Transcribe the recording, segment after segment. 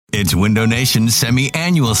It's Window Nation's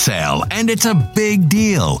semi-annual sale, and it's a big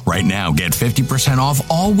deal. Right now, get 50% off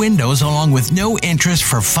all windows along with no interest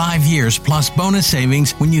for 5 years plus bonus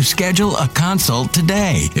savings when you schedule a consult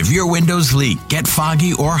today. If your windows leak, get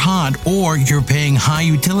foggy or hot, or you're paying high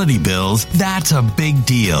utility bills, that's a big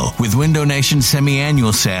deal. With Window Nation's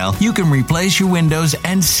semi-annual sale, you can replace your windows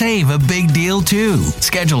and save a big deal too.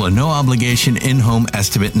 Schedule a no-obligation in-home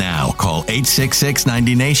estimate now. Call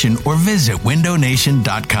 866-90NATION or visit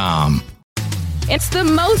windownation.com. It's the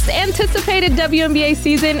most anticipated WNBA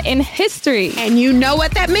season in history. And you know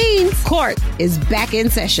what that means. Court is back in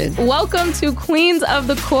session. Welcome to Queens of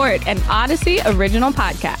the Court, an Odyssey original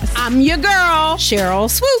podcast. I'm your girl, Cheryl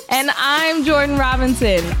Swoop. And I'm Jordan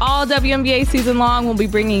Robinson. All WNBA season long, we'll be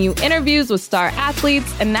bringing you interviews with star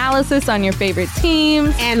athletes, analysis on your favorite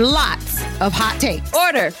teams, and lots of hot takes.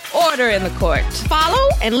 Order in the court. Follow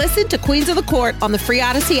and listen to Queens of the Court on the free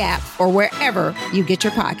Odyssey app or wherever you get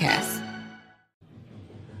your podcasts.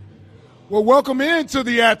 Well, welcome into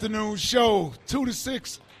the afternoon show, 2 to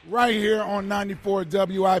 6, right here on 94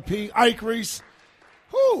 WIP. Ike Reese,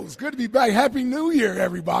 it's good to be back. Happy New Year,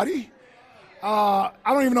 everybody. I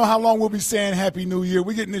don't even know how long we'll be saying Happy New Year.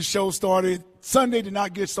 We're getting this show started. Sunday did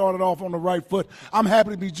not get started off on the right foot. I'm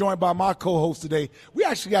happy to be joined by my co-host today. We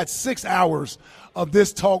actually got 6 hours of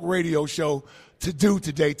this talk radio show to do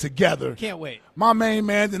today together. Can't wait. My main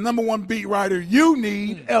man, the number one beat writer you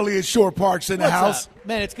need, Elliot Short Parks in the house. Up?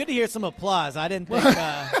 Man, it's good to hear some applause. I didn't think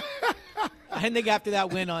after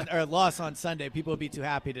that loss on Sunday, people would be too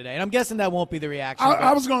happy today. And I'm guessing that won't be the reaction.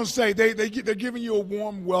 I was going to say, they're giving you a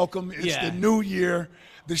warm welcome. It's the new year.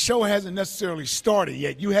 The show hasn't necessarily started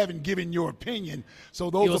yet. You haven't given your opinion. So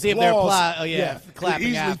those You'll applause, see if they're clapping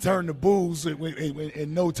easily after. turn to boos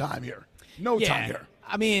in no time here. No time here.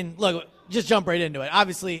 I mean, look, just jump right into it.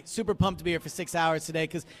 Obviously, super pumped to be here for 6 hours today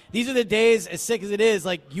because these are the days, as sick as it is,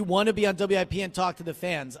 like you want to be on WIP and talk to the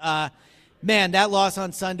fans. Man, that loss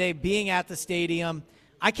on Sunday, being at the stadium,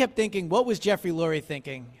 I kept thinking, what was Jeffrey Lurie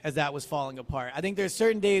thinking as that was falling apart? I think there's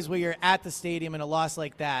certain days where you're at the stadium and a loss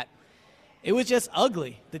like that, it was just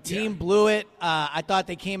ugly. The team blew it. I thought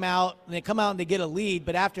they come out and they get a lead,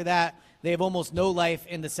 but after that, they have almost no life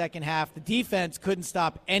in the second half. The defense couldn't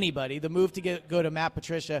stop anybody. The move to go to Matt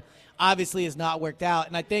Patricia obviously has not worked out.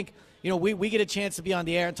 And I think, we get a chance to be on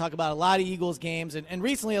the air and talk about a lot of Eagles games and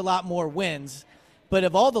recently a lot more wins. But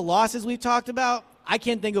of all the losses we've talked about, I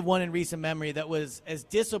can't think of one in recent memory that was as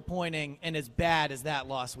disappointing and as bad as that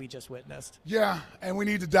loss we just witnessed. Yeah, and we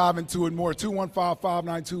need to dive into it more.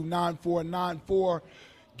 215-592-9494.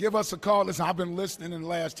 Give us a call. Listen, I've been listening in the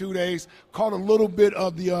last 2 days. Caught a little bit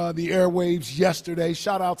of the airwaves yesterday.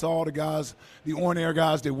 Shout out to all the guys, the on-air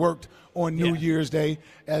guys that worked on New Year's Day,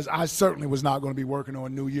 as I certainly was not going to be working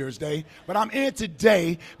on New Year's Day. But I'm in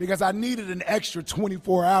today because I needed an extra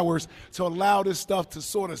 24 hours to allow this stuff to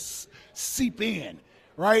sort of seep in,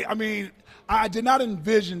 right? I mean, I did not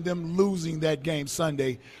envision them losing that game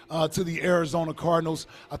Sunday to the Arizona Cardinals.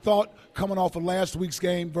 I thought coming off of last week's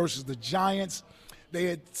game versus the Giants, they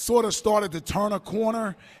had sort of started to turn a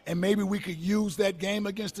corner, and maybe we could use that game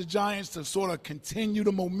against the Giants to sort of continue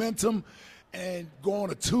the momentum and go on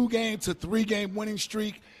a 2-game to 3-game winning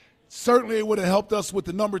streak. Certainly it would have helped us with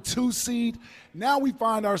the number 2 seed. Now we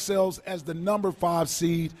find ourselves as the number 5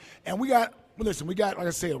 seed, and we got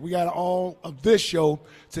all of this show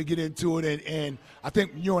to get into it, and I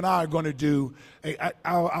think you and I are going to do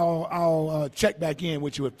I'll check back in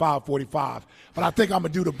with you at 5:45. But I think I'm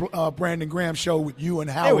going to do the Brandon Graham show with you and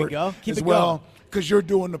Howard. There we go. Keep as it well, going. because you're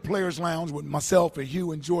doing the Players Lounge with myself and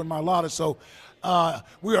Hugh and Jordan Mailata. So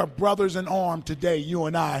we are brothers in arms today, you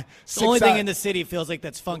and I. The only thing in the city feels like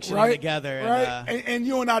that's functioning together. Right, and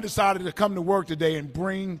you and I decided to come to work today and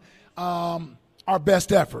bring our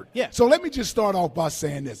best effort. Yeah. So let me just start off by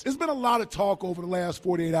saying this. There's been a lot of talk over the last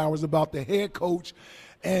 48 hours about the head coach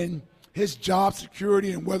and his job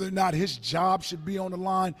security and whether or not his job should be on the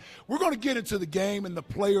line. We're going to get into the game and the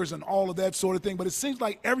players and all of that sort of thing, but it seems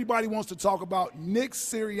like everybody wants to talk about Nick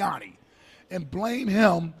Sirianni and blame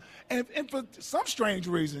him. And for some strange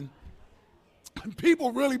reason,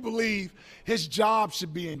 people really believe his job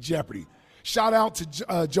should be in jeopardy. Shout out to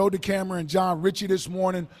Joe DeCamera and John Ritchie this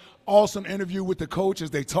morning. Awesome interview with the coach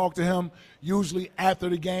as they talked to him. Usually after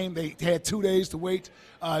the game, they had 2 days to wait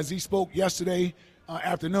as he spoke yesterday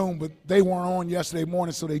afternoon, but they weren't on yesterday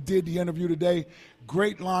morning, so they did the interview today.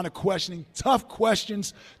 Great line of questioning, tough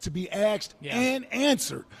questions to be asked and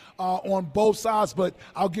answered on both sides. But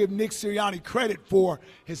I'll give Nick Sirianni credit for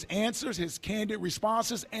his answers, his candid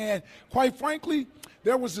responses, and quite frankly,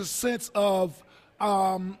 there was a sense of,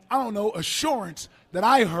 assurance that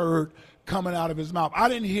I heard coming out of his mouth. I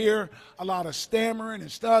didn't hear a lot of stammering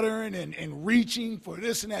and stuttering and reaching for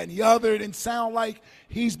this and that and the other. It didn't sound like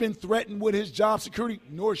he's been threatened with his job security,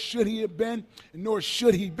 nor should he have been, and nor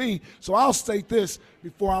should he be. So I'll state this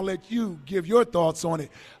before I let you give your thoughts on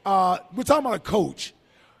it. We're talking about a coach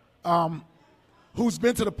who's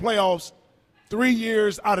been to the playoffs 3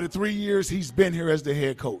 years out of the 3 years he's been here as the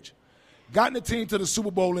head coach. Gotten the team to the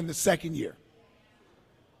Super Bowl in the second year.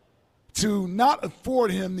 To not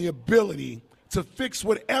afford him the ability to fix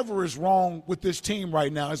whatever is wrong with this team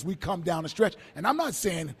right now as we come down the stretch. And I'm not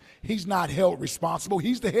saying he's not held responsible.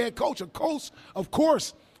 He's the head coach. Of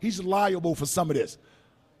course, he's liable for some of this.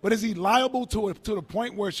 But is he liable to the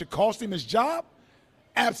point where it should cost him his job?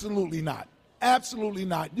 Absolutely not. Absolutely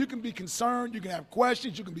not. You can be concerned. You can have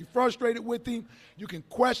questions. You can be frustrated with him. You can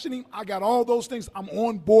question him. I got all those things. I'm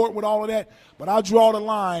on board with all of that. But I'll draw the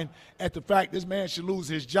line at the fact this man should lose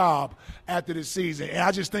his job after this season. And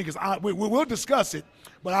I just think we'll discuss it.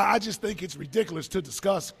 But I just think it's ridiculous to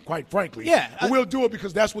discuss, quite frankly. Yeah. But we'll do it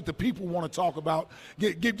because that's what the people want to talk about.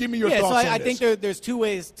 Give me your thoughts on this. I think there's two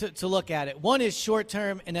ways to look at it. One is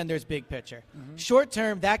short-term, and then there's big picture. Mm-hmm.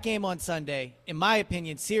 Short-term, that game on Sunday, in my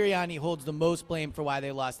opinion, Sirianni holds the most blame for why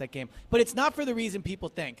they lost that game. But it's not for the reason people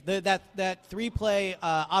think. That three-play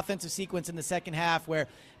offensive sequence in the second half where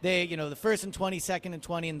they, the first and 20, second and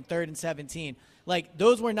 20, and third and 17, like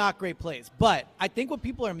those were not great plays. But I think what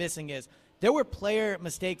people are missing is there were player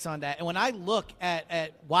mistakes on that. And when I look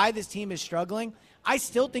at why this team is struggling, I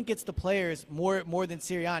still think it's the players more than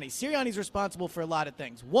Sirianni. Sirianni's responsible for a lot of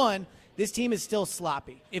things. One, this team is still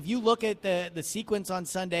sloppy. If you look at the sequence on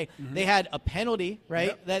Sunday, mm-hmm. they had a penalty,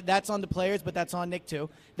 right? Yep. That's on the players, but that's on Nick too.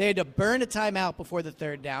 They had to burn a timeout before the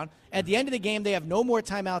third down. At the end of the game, they have no more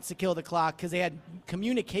timeouts to kill the clock because they had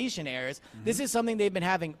communication errors. Mm-hmm. This is something they've been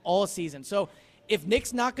having all season. So if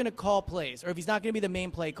Nick's not going to call plays or if he's not going to be the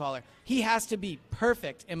main play caller, he has to be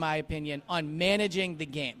perfect, in my opinion, on managing the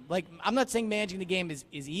game. Like, I'm not saying managing the game is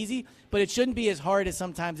easy, but it shouldn't be as hard as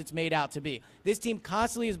sometimes it's made out to be. This team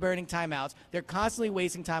constantly is burning timeouts. They're constantly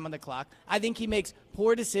wasting time on the clock. I think he makes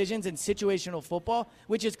poor decisions in situational football,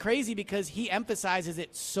 which is crazy because he emphasizes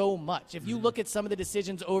it so much. If you look at some of the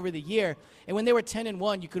decisions over the year, and when they were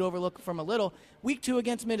 10-1, you could overlook from a little. Week 2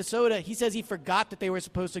 against Minnesota, he says he forgot that they were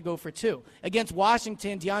supposed to go for 2. Against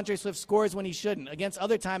Washington, DeAndre Swift scores when he shouldn't.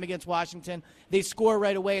 Other time against Washington, they score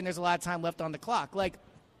right away, and there's a lot of time left on the clock. Like,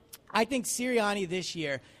 I think Sirianni this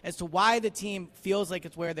year, as to why the team feels like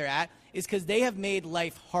it's where they're at, is because they have made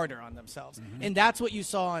life harder on themselves. Mm-hmm. And that's what you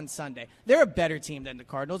saw on Sunday. They're a better team than the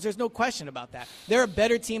Cardinals. There's no question about that. They're a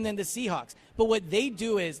better team than the Seahawks. But what they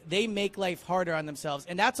do is they make life harder on themselves.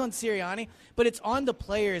 And that's on Sirianni, but it's on the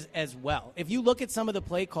players as well. If you look at some of the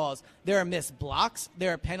play calls, there are missed blocks.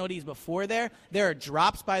 There are penalties before there. There are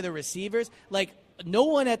drops by the receivers. Like, no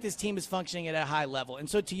one at this team is functioning at a high level. And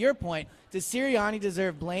so to your point, does Sirianni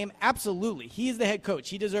deserve blame? Absolutely. He is the head coach.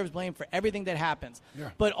 He deserves blame for everything that happens.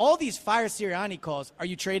 Yeah. But all these fire Sirianni calls, are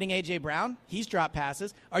you trading A.J. Brown? He's dropped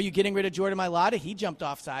passes. Are you getting rid of Jordan Mailata? He jumped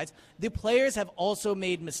off sides. The players have also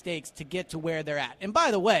made mistakes to get to where they're at. And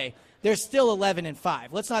by the way, they're still 11-5.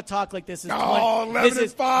 Let's not talk like this is 20.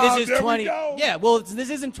 11-5. This is 20. Yeah, well, this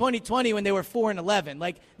isn't 2020 when they were 4-11.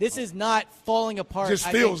 Like, this is not falling apart. Just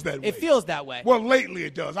feels that way. It feels that way. Well, lately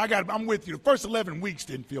it does. I'm with you. The first 11 weeks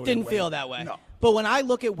didn't feel that way. No. But when I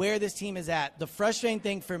look at where this team is at, the frustrating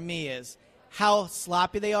thing for me is how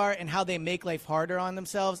sloppy they are and how they make life harder on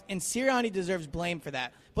themselves. And Sirianni deserves blame for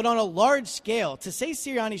that. But on a large scale, to say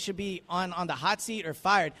Sirianni should be on the hot seat or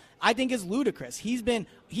fired, I think is ludicrous. He's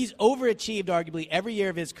overachieved arguably every year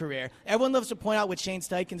of his career. Everyone loves to point out what Shane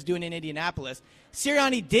Steichen's doing in Indianapolis.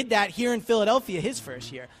 Sirianni did that here in Philadelphia his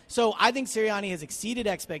first year. So I think Sirianni has exceeded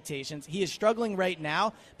expectations. He is struggling right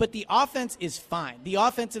now, but the offense is fine. The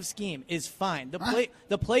offensive scheme is fine.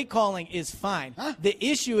 The play calling is fine. The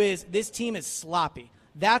issue is this team is sloppy.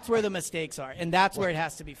 That's where the mistakes are, and that's where it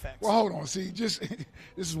has to be fixed. Well, hold on. See, this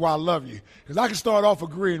is why I love you, because I can start off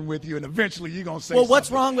agreeing with you, and eventually you're going to say well, something.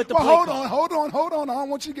 What's wrong with the play hold call? on. I don't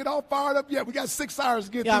want you to get all fired up yet. We got 6 hours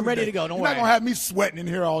to get through. Yeah, I'm ready today. to go. Don't You're worry. Not going to have me sweating in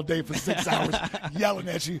here all day for 6 hours yelling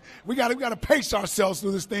at you. We got to pace ourselves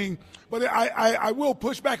through this thing. But I will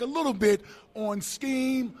push back a little bit on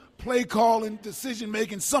scheme, play calling,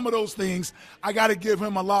 decision-making, some of those things. I got to give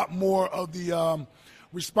him a lot more of the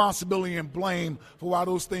responsibility and blame for why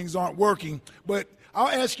those things aren't working. But I'll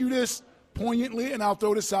ask you this poignantly, and I'll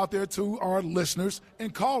throw this out there to our listeners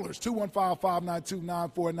and callers,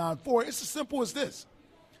 215-592-9494. It's as simple as this,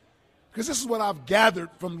 because this is what I've gathered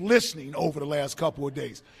from listening over the last couple of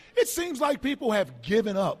days. It seems like people have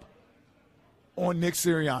given up on Nick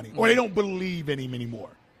Sirianni, or they don't believe in him anymore.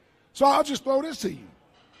 So I'll just throw this to you.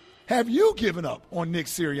 Have you given up on Nick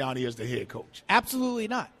Sirianni as the head coach? Absolutely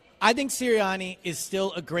not. I think Sirianni is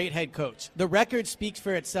still a great head coach. The record speaks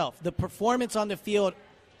for itself. The performance on the field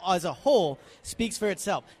as a whole speaks for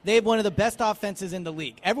itself. They have one of the best offenses in the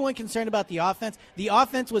league. Everyone concerned about the offense. The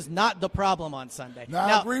offense was not the problem on Sunday. Now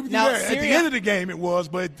I agree with you there. At the end of the game it was,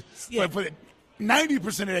 but for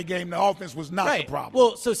 90% of that game, the offense was not the problem.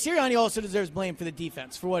 Well, so Sirianni also deserves blame for the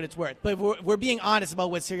defense, for what it's worth. But we're being honest about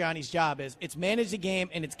what Sirianni's job is. It's manage the game,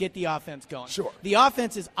 and it's get the offense going. Sure. The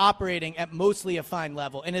offense is operating at mostly a fine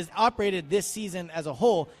level and has operated this season as a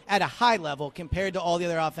whole at a high level compared to all the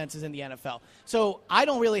other offenses in the NFL. So I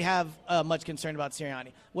don't really have much concern about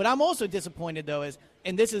Sirianni. What I'm also disappointed, though, is,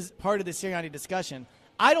 and this is part of the Sirianni discussion,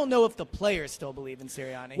 I don't know if the players still believe in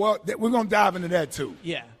Sirianni. Well, we're going to dive into that too.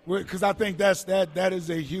 Yeah. Because I think that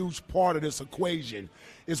is a huge part of this equation.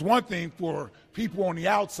 It's one thing for people on the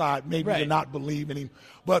outside maybe to not believe in him,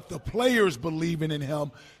 but the players believing in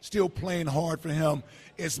him, still playing hard for him,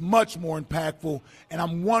 is much more impactful. And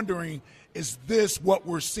I'm wondering, is this what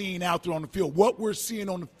we're seeing out there on the field? What we're seeing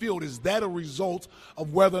on the field, is that a result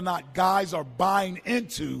of whether or not guys are buying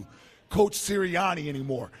into Coach Sirianni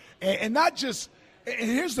anymore? And not just –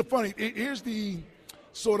 and here's the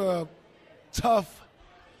sort of tough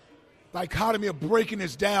dichotomy of breaking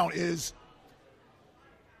this down is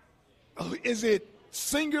it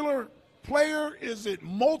singular player? Is it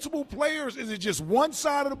multiple players? Is it just one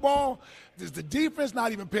side of the ball? Does the defense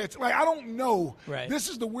not even pay attention? I don't know. Right. This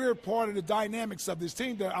is the weird part of the dynamics of this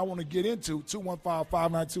team that I want to get into,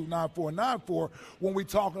 215-592-9494, when we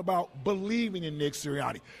talk about believing in Nick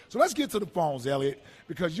Sirianni. So let's get to the phones, Elliot,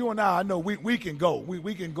 because you and I know we can go.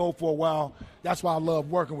 We can go for a while. That's why I love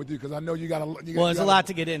working with you, because I know you got a – Well, there's a lot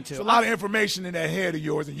to get into. There's a lot of information in that head of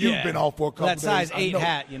yours, and you've been off for a couple that days. size 8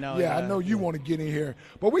 hat, you know. Yeah, I know you want to get in here.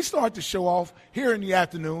 But we start the show off here in the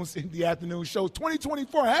afternoon show.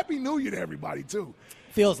 2024, Happy New Year to everybody, too.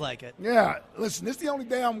 Feels like it. Yeah. Listen, this is the only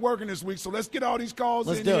day I'm working this week, so let's get all these calls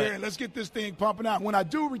in here and let's get this thing pumping out. When I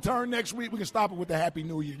do return next week, we can stop it with the Happy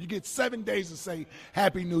New Year. You get 7 days to say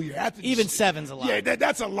Happy New Year. Even 7's a lot. Yeah,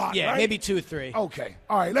 that's a lot, yeah, right? Maybe 2 or 3. Okay.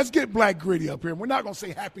 All right, let's get Black Gritty up here. We're not going to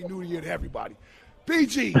say Happy New Year to everybody.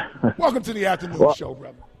 PG, welcome to the afternoon show,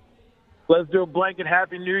 brother. Let's do a blanket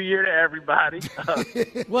Happy New Year to everybody.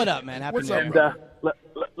 What up, man? Happy New Year. And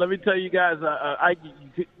let me tell you guys, I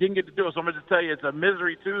didn't get to do it, so I'm going to just tell you it's a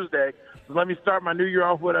Misery Tuesday. So let me start my new year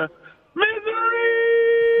off with a misery.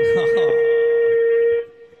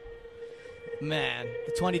 Man,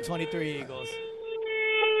 the 2023 Eagles.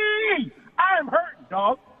 I am hurting,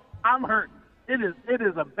 dog. I'm hurting. It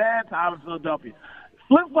is a bad time in Philadelphia.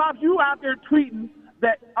 Flip-flop, you out there tweeting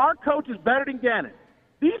that our coach is better than Gannon.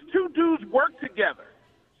 These two dudes work together.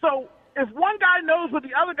 So if one guy knows what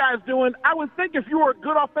the other guy is doing, I would think if you were a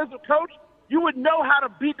good offensive coach, you would know how to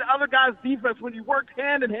beat the other guy's defense when you worked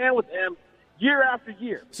hand in hand with him year after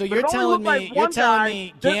year. So you're telling me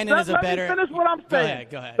Gannon is a better – Let me finish what I'm saying.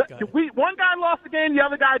 Go ahead. One guy lost the game, the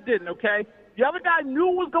other guy didn't, okay? The other guy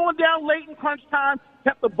knew it was going down late in crunch time,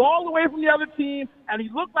 kept the ball away from the other team, and he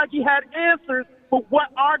looked like he had answers for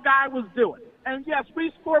what our guy was doing. And, yes,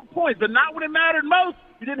 we scored points, but not when it mattered most.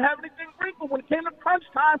 You didn't have anything wrinkled when it came to crunch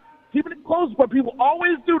time, keeping it close, what people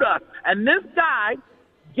always do to us. And this guy,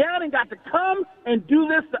 Gannon, got to come and do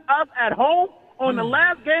this to us at home on the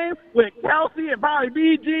last game with Kelsey and probably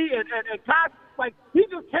BG and Cox. Like, he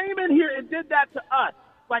just came in here and did that to us.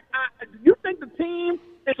 Like, you think the team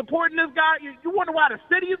is supporting this guy? You wonder why the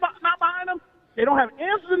city is not behind him? They don't have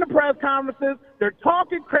answers in the press conferences. They're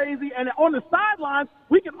talking crazy. And on the sidelines,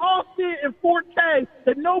 we can all see it in 4K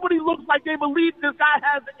that nobody looks like they believe this guy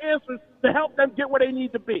has the answers to help them get where they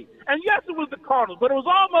need to be. And, yes, it was the Cardinals, but it was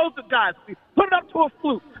almost the Giants. We put it up to a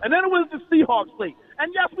fluke. And then it was the Seahawks late.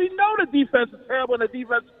 And, yes, we know the defense is terrible and the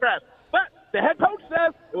defense is trash. But the head coach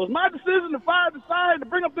says it was my decision to fire the side and to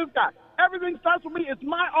bring up this guy. Everything starts with me. It's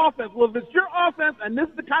my offense. Well, if it's your offense and this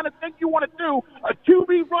is the kind of thing you want to do, a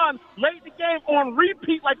QB run late in the game on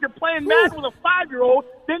repeat like you're playing Madden with a 5-year-old,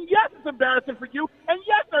 then yes, it's embarrassing for you. And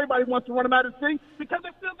yes, everybody wants to run him out of the city because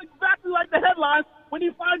it feels exactly like the headlines when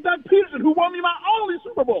you find Doug Peterson, who won me my only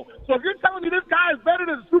Super Bowl. So if you're telling me this guy is better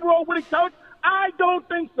than a Super Bowl winning coach, I don't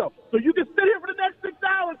think so. So you can sit here for the next 6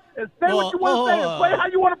 hours and say what you want to say and play how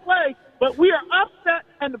you want to play, but we are upset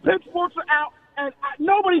and the pitchforks are out. And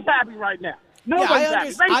nobody's happy right now.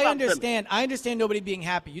 I understand nobody being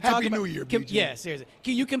happy. Happy New Year, BG. Yeah, seriously.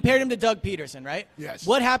 You compared him to Doug Peterson, right? Yes.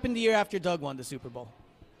 What happened the year after Doug won the Super Bowl?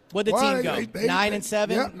 What'd the team go? 9-7?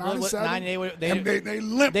 Yeah, 9-7. They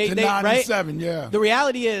limped to 9-7, yeah. The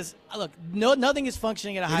reality is, Look, nothing is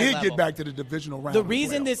functioning at a high level. Get back to the divisional round. The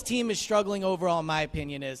reason this team is struggling overall, in my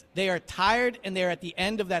opinion, is they are tired and they're at the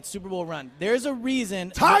end of that Super Bowl run. There's a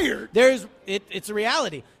reason. Tired? It's a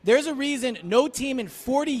reality. There's a reason no team in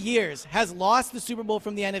 40 years has lost the Super Bowl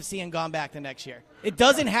from the NFC and gone back the next year. It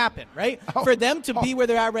doesn't happen, right? For them to be where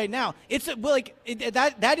they're at right now, it's that is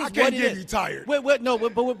I what can't it give is. you tired. But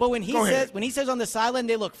when he says on the sideline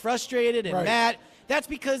they look frustrated and mad. That's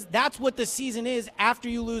because that's what the season is after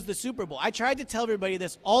you lose the Super Bowl. I tried to tell everybody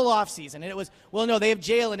this all offseason, and it was, well, no, they have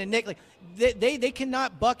Jalen and Nick. Like, they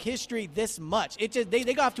cannot buck history this much. It just they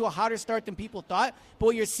got off to a hotter start than people thought. But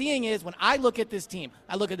what you're seeing is when I look at this team,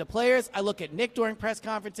 I look at the players, I look at Nick during press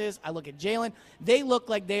conferences, I look at Jalen. They look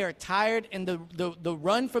like they are tired, and the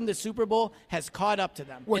run from the Super Bowl has caught up to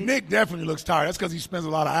them. Well, Nick definitely looks tired. That's because he spends a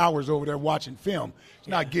lot of hours over there watching film. He's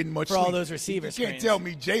not getting much for sleep. all those receivers. You can't tell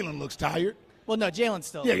me Jalen looks tired. Well, no, Jalen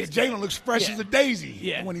still. Yeah, Jalen looks fresh as a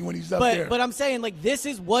daisy when he's up there. But I'm saying, like, this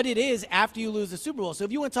is what it is after you lose the Super Bowl. So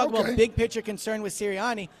if you want to talk about big picture concern with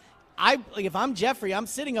Sirianni, if I'm Jeffrey, I'm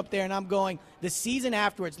sitting up there and I'm going, the season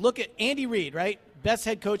afterwards, look at Andy Reid, right? Best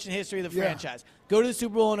head coach in the history of the franchise. Go to the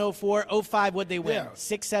Super Bowl in 04, 05, what'd they win?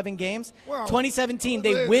 6-7 games? Well, 2017,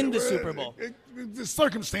 they win the Super Bowl. The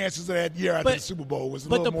circumstances of that year after the Super Bowl was a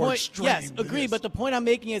little more extreme. Yes, agreed. But the point I'm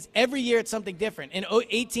making is every year it's something different. In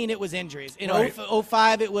 18, it was injuries. In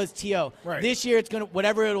 05, it was T.O. Right. This year, it's going to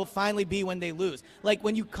whatever it'll finally be when they lose. Like,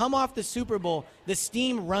 when you come off the Super Bowl, the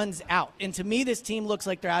steam runs out. And to me, this team looks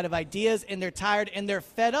like they're out of ideas, and there tired, and they're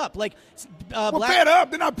fed up. Like, fed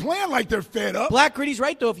up? They're not playing like they're fed up. Black Gritty's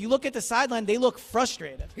right, though. If you look at the sideline, they look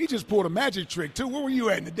frustrated. He just pulled a magic trick, too. Where were you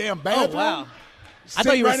at, in the damn bathroom? Oh, wow. I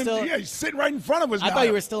thought you were still. He's sitting right in front of us. I thought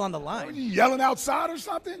you were still on the line. Were you yelling outside or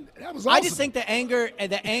something? That was awesome. I just think the anger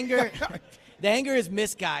is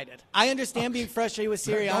misguided. I understand being frustrated with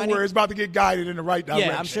Sirianni. Don't worry, it's about to get guided in the right direction.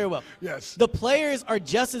 Yeah, I'm sure it will. Yes. The players are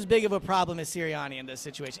just as big of a problem as Sirianni in this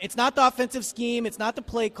situation. It's not the offensive scheme. It's not the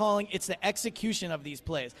play calling. It's the execution of these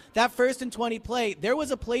plays. That 1st and 20 play, there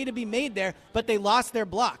was a play to be made there, but they lost their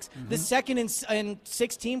blocks. Mm-hmm. The 2nd and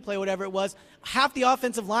 16 play, whatever it was, half the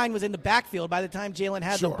offensive line was in the backfield by the time Jalen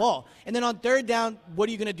had the ball. And then on 3rd down, what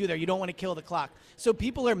are you going to do there? You don't want to kill the clock. So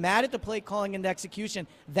people are mad at the play calling and the execution.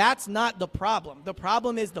 That's not the problem. The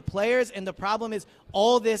problem is the players, and the problem is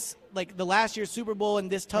all this, like the last year's Super Bowl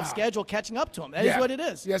and this tough schedule catching up to them. That is what it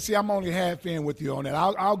is. Yeah, see, I'm only half in with you on that.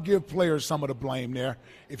 I'll give players some of the blame there.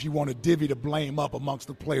 If you want to divvy the blame up amongst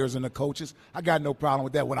the players and the coaches, I got no problem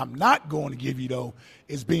with that. What I'm not going to give you, though,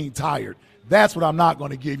 is being tired. That's what I'm not going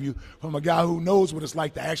to give you from a guy who knows what it's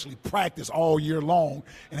like to actually practice all year long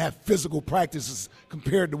and have physical practices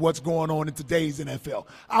compared to what's going on in today's NFL.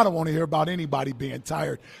 I don't want to hear about anybody being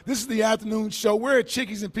tired. This is the afternoon show. We're at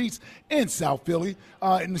Chickies and Pete's in South Philly,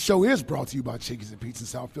 and the show is brought to you by Chickies and Pete's in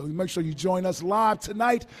South Philly. Make sure you join us live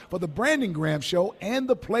tonight for the Brandon Graham Show and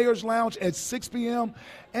the Players Lounge at 6 p.m.,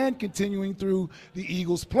 and continuing through the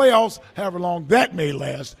Eagles playoffs, however long that may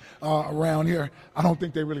last around here. I don't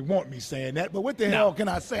think they really want me saying that, but what the hell can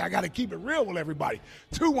I say? I got to keep it real with everybody.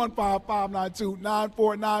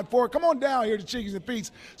 215-592-9494. Come on down here to Chickies and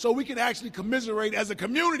Pete's so we can actually commiserate as a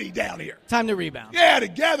community down here. Time to rebound. Yeah,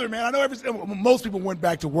 together, man. I know most people went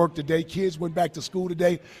back to work today. Kids went back to school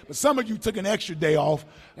today, but some of you took an extra day off.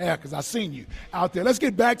 Yeah, because I seen you out there. Let's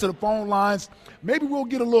get back to the phone lines. Maybe we'll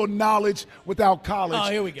get a little knowledge without college. Oh,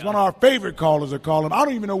 here we go. It's one of our favorite callers are calling. I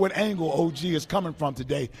don't even know what angle OG is coming from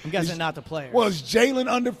today. I'm guessing not the players. Well, is Jalen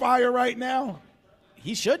under fire right now?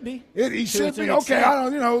 He should be. He should be. Okay,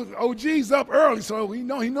 OG's up early, so he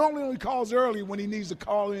normally only calls early when he needs to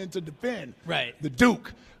call in to defend. Right. The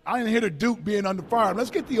Duke. I didn't hear the Duke being under fire. Let's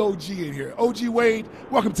get the OG in here. OG Wade,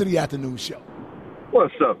 welcome to the afternoon show.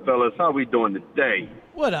 What's up, fellas? How we doing today?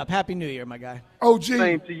 What up? Happy New Year, my guy. OG.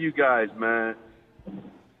 Same to you guys, man.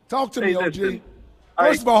 Talk to me, OG. Listen.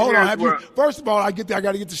 First of all, hold on. First of all, I got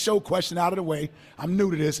to get the show question out of the way. I'm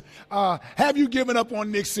new to this. Have you given up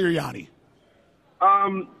on Nick Sirianni?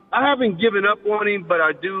 I haven't given up on him, but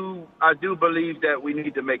I do believe that we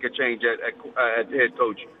need to make a change at head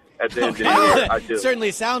coach at the end of the year. I do.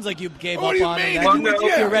 Certainly sounds like you gave What up do you on mean? him.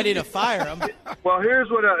 Well, You're ready to fire him. Well, here's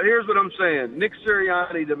what I'm saying. Nick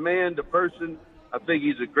Sirianni, the man, the person, I think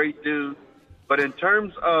he's a great dude. But in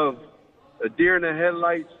terms of a deer in the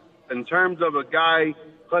headlights, in terms of a guy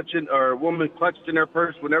clutching or a woman clutching their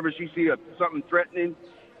purse whenever she sees something threatening,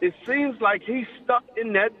 it seems like he's stuck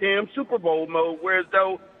in that damn Super Bowl mode, whereas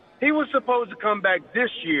though he was supposed to come back this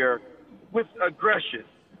year with aggression.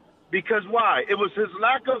 Because why? It was his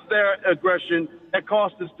lack of their aggression that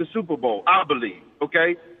cost us the Super Bowl, I believe.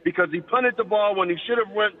 okay? Because he punted the ball when he should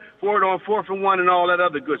have went for it on 4th and 1 and all that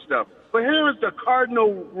other good stuff. But here is the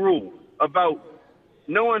cardinal rule about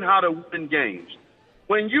knowing how to win games.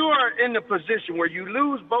 When you are in the position where you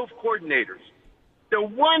lose both coordinators, the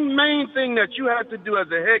one main thing that you have to do as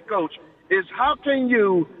a head coach is how can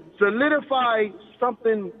you solidify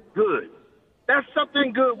something good? That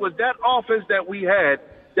something good was that offense that we had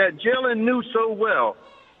that Jalen knew so well.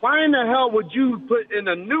 Why in the hell would you put in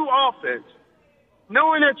a new offense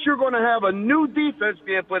knowing that you're going to have a new defense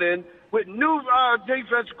being put in with new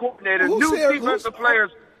defense coordinator, new defensive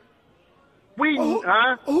players?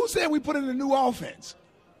 Who said we put in a new offense?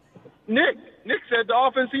 Nick said the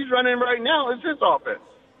offense he's running right now is his offense.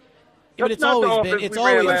 But it's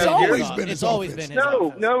always been his offense.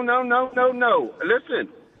 No. Listen,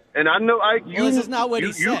 and I know this is not what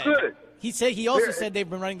he said. You could. He also said they've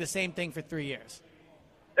been running the same thing for 3 years.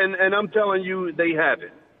 And I'm telling you, they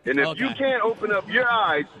haven't. And if you can't open up your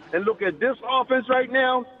eyes and look at this offense right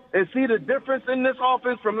now and see the difference in this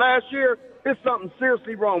offense from last year, there's something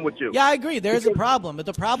seriously wrong with you. Yeah, I agree. There's a problem. But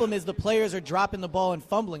the problem is the players are dropping the ball and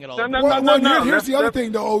fumbling it all. Here's the other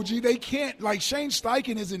thing, though, OG. They can't, like Shane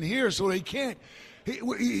Steichen isn't here, so they can't.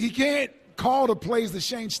 He can't call the plays that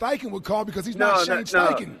Shane Steichen would call because he's not Shane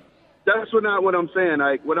Steichen. That's not what I'm saying.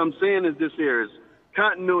 What I'm saying is this here is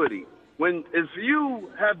continuity. If you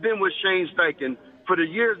have been with Shane Steichen for the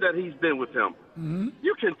years that he's been with him,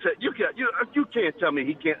 you can't tell me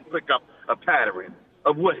he can't pick up a pattern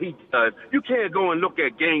of what he does. You can't go and look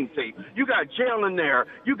at game tape. You got Jalen there.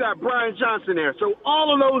 You got Brian Johnson there. So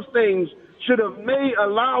all of those things should have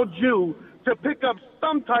allowed you to pick up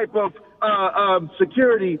some type of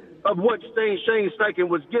security of what Shane Steichen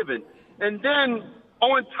was given. And then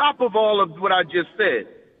on top of all of what I just said,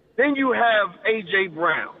 then you have A.J.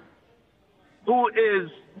 Brown, who is,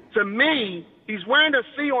 to me, he's wearing a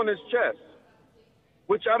C on his chest,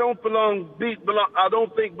 which I don't think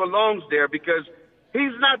belongs there because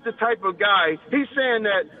he's not the type of guy. He's saying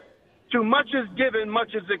that too much is given,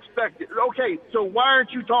 much is expected. Okay, so why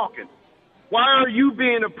aren't you talking? Why are you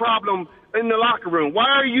being a problem in the locker room? Why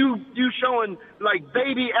are you showing like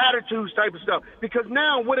baby attitudes type of stuff? Because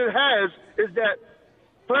now what it has is that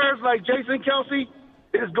players like Jason Kelsey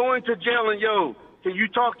is going to Jalen, can you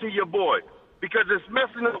talk to your boy? Because it's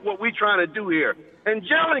messing up what we're trying to do here. And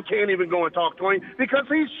Jalen can't even go and talk to him because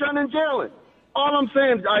he's shunning Jalen. All I'm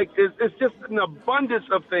saying, is it's just an abundance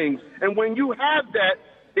of things. And when you have that,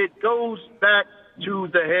 it goes back to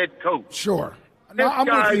the head coach. Sure. This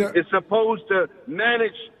guy is supposed to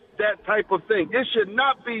manage that type of thing. It should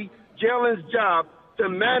not be Jalen's job to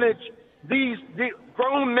manage these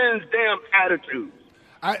grown men's damn attitudes.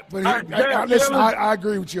 Listen, I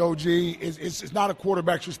agree with you, OG. It's not a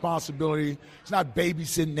quarterback's responsibility. It's not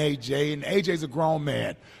babysitting AJ, and AJ's a grown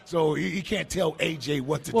man, so he can't tell AJ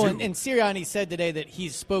what to do. Well, and Sirianni said today that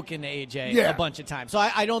he's spoken to AJ a bunch of times. So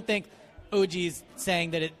I don't think OG's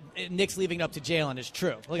saying that Nick's leaving it up to Jalen is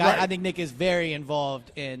true. Right. I think Nick is very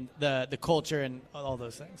involved in the culture and all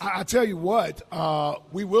those things. I tell you what,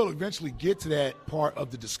 we will eventually get to that part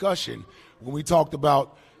of the discussion when we talked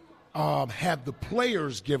about have the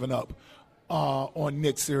players given up on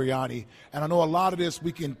Nick Sirianni. And I know a lot of this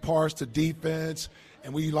we can parse to defense,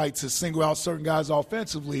 and we like to single out certain guys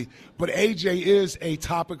offensively. But A.J. is a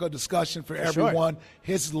topic of discussion for everyone. Sure.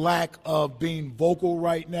 His lack of being vocal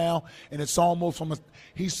right now, and it's almost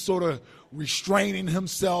he's sort of restraining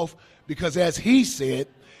himself because, as he said,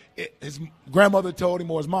 his grandmother told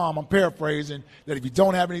him, or his mom, I'm paraphrasing, that if you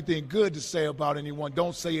don't have anything good to say about anyone,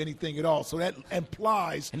 don't say anything at all. So that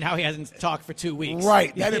implies. And now he hasn't talked for 2 weeks.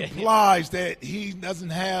 Right. That implies that he doesn't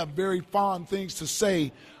have very fond things to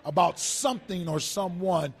say about something or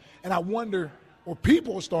someone. And I wonder, or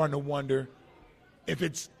people are starting to wonder, if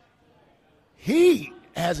it's he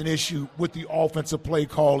has an issue with the offensive play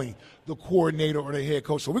calling, the coordinator or the head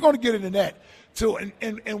coach. So we're going to get into that too,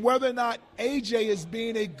 and whether or not AJ is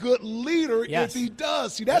being a good leader. If he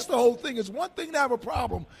does. See, that's the whole thing. It's one thing to have a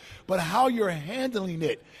problem, but how you're handling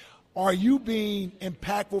it. Are you being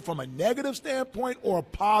impactful from a negative standpoint or a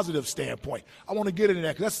positive standpoint? I want to get into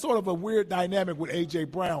that because that's sort of a weird dynamic with A.J.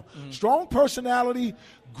 Brown. Strong personality,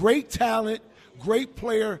 great talent, great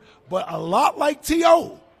player, but a lot like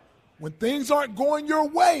T.O., when things aren't going your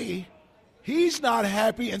way, he's not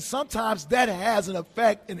happy, and sometimes that has an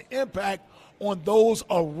effect and impact on those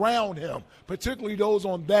around him, particularly those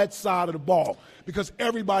on that side of the ball, because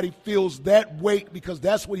everybody feels that weight because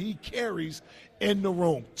that's what he carries in the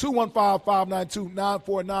room.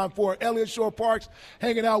 215-592-9494. Elliott Shore Parks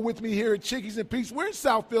hanging out with me here at Chickies and Pete's. We're in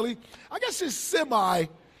South Philly. I guess it's still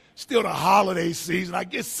the holiday season. I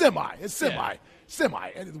guess it's semi. semi.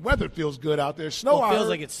 And the weather feels good out there. Snow feels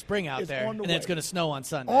like it's spring out there, and way. it's going to snow on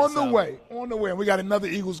Sunday. On the way. And we got another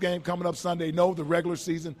Eagles game coming up Sunday. No, the regular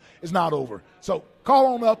season is not over. So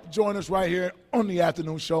call on up, join us right here on the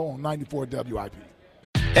afternoon show on 94 WIP.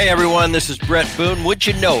 Hey everyone, this is Brett Boone. Would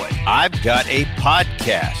you know it? I've got a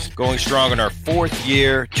podcast going strong in our 4th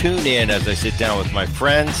year. Tune in as I sit down with my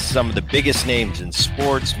friends, some of the biggest names in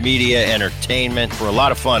sports, media, entertainment, for a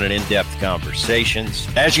lot of fun and in-depth conversations.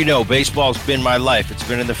 As you know, baseball's been my life. It's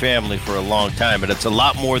been in the family for a long time, but it's a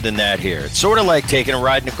lot more than that here. It's sort of like taking a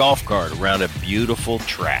ride in a golf cart around a beautiful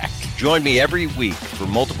track. Join me every week for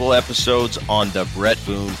multiple episodes on the Brett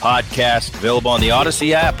Boone Podcast, available on the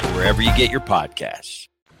Odyssey app or wherever you get your podcasts.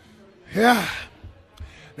 Yeah,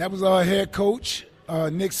 that was our head coach,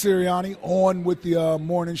 Nick Sirianni, on with the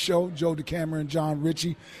morning show, Joe DeCamera and John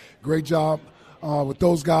Ritchie. Great job with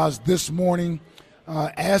those guys this morning,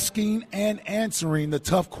 asking and answering the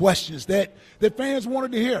tough questions that fans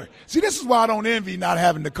wanted to hear. See, this is why I don't envy not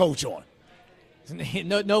having the coach on.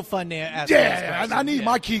 No fun there. Yeah, I need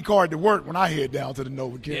my key card to work when I head down to the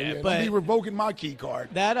NovaCare. Yeah, but I'll be revoking my key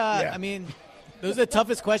card. I mean, those are the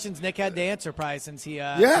toughest questions Nick had to answer, probably, since he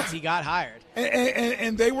got hired.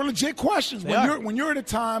 And they were legit questions. When you're at a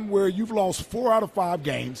time where you've lost 4 out of 5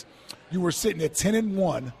 games, you were sitting at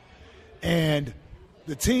 10-1, and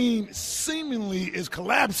the team seemingly is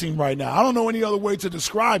collapsing right now. I don't know any other way to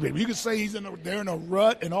describe it. You could say they're in a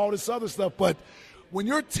rut and all this other stuff, but when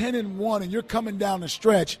you're 10-1 and you're coming down the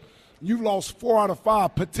stretch, you've lost 4 out of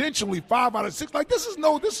 5, potentially 5 out of 6. Like this is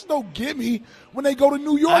no gimme when they go to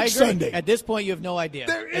New York Sunday. At this point, you have no idea.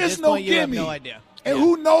 There is no gimme. You have no idea. And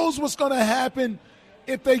who knows what's going to happen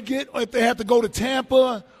if they have to go to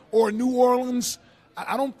Tampa or New Orleans.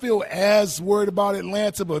 I don't feel as worried about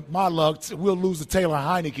Atlanta, but my luck, we'll lose to Taylor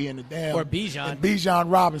Heineke and the damn or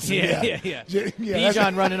Bijan Robinson. Yeah.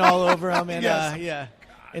 Bijan running all over him, and yes.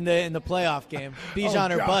 In the playoff game.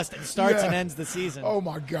 Bijan or bust. It starts and ends the season. Oh,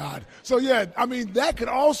 my God. So, I mean, that could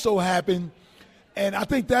also happen, and I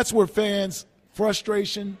think that's where fans'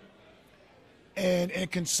 frustration and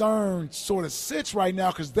concern sort of sits right now,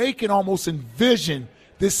 because they can almost envision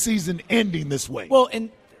this season ending this way. Well, and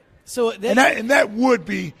so that would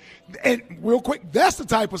be – and real quick, that's the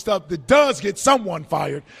type of stuff that does get someone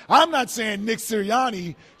fired. I'm not saying Nick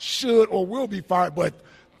Sirianni should or will be fired, but –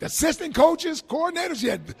 assistant coaches, coordinators,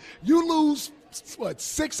 you lose,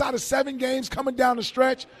 6 out of 7 games coming down the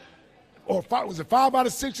stretch, or 5 out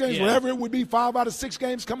of 6 games, whatever it would be, 5 out of 6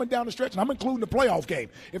 games coming down the stretch, and I'm including the playoff game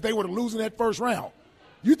if they were to lose in that first round.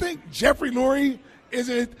 You think Jeffrey Lurie,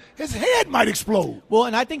 his head might explode? Well,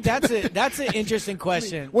 and I think that's an interesting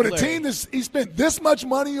question. When a team he spent this much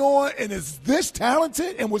money on and is this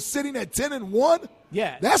talented and was sitting at 10-1,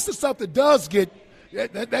 that's the stuff that does get –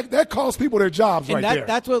 That costs people their jobs and there.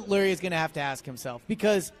 That's what Lurie is going to have to ask himself.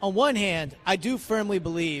 Because on one hand, I do firmly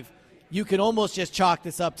believe you can almost just chalk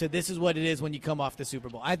this up to this is what it is when you come off the Super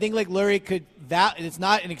Bowl. I think Lurie could it's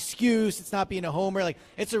not an excuse. It's not being a homer.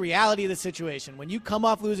 It's a reality of the situation. When you come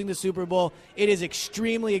off losing the Super Bowl, it is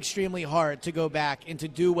extremely, extremely hard to go back and to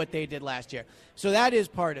do what they did last year. So that is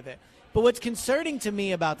part of it. But what's concerning to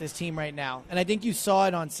me about this team right now, and I think you saw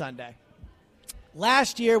it on Sunday,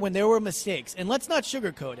 last year when there were mistakes, and let's not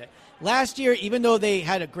sugarcoat it. Last year, even though they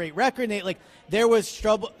had a great record, there was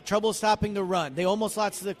trouble stopping the run. They almost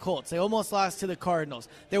lost to the Colts. They almost lost to the Cardinals.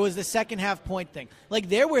 There was the second half point thing.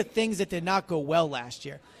 There were things that did not go well last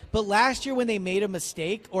year. But last year when they made a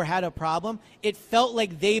mistake or had a problem, it felt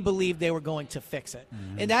like they believed they were going to fix it.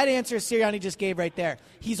 Mm-hmm. And that answer Sirianni just gave right there.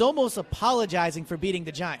 He's almost apologizing for beating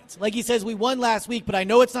the Giants. He says, we won last week, but I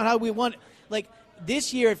know it's not how we won.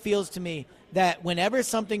 This year it feels to me that whenever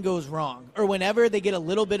something goes wrong or whenever they get a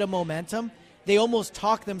little bit of momentum, they almost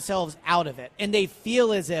talk themselves out of it. And they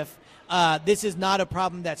feel as if this is not a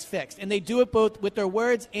problem that's fixed. And they do it both with their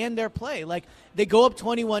words and their play. They go up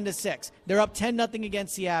 21-6. They're up 10-0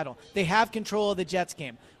 against Seattle. They have control of the Jets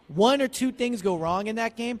game. 1 or 2 things go wrong in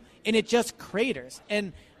that game, and it just craters.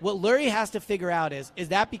 And what Lurie has to figure out is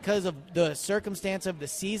that because of the circumstance of the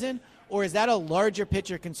season, or is that a larger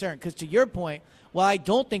picture concern? Because to your point, while I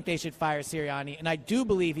don't think they should fire Sirianni, and I do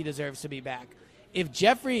believe he deserves to be back, if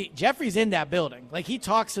Jeffrey's in that building, he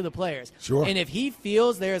talks to the players, sure, and if he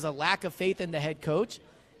feels there's a lack of faith in the head coach,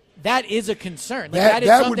 that is a concern.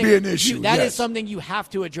 That would be an issue. That is something you have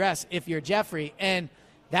to address if you're Jeffrey, and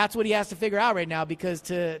that's what he has to figure out right now. Because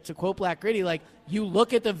to quote Black Gritty, you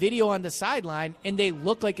look at the video on the sideline, and they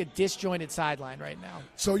look like a disjointed sideline right now.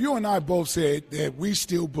 So you and I both said that we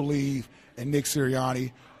still believe and Nick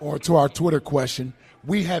Sirianni, or to our Twitter question,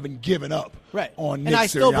 we haven't given up on Nick Sirianni. And I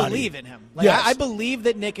still believe in him. I believe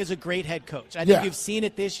that Nick is a great head coach. I think you've seen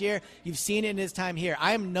it this year. You've seen it in his time here.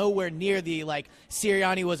 I am nowhere near the,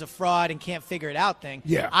 Sirianni was a fraud and can't figure it out thing.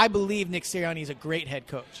 Yeah. I believe Nick Sirianni is a great head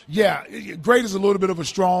coach. Yeah, great is a little bit of a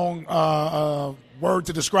strong word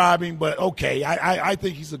to describe him, but okay. I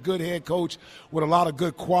think he's a good head coach with a lot of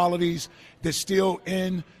good qualities that's still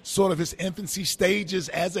in sort of his infancy stages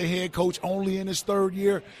as a head coach, only in his third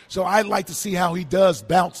year. So I'd like to see how he does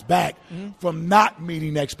bounce back from not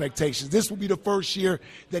meeting expectations. This will be the first year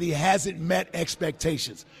that he hasn't met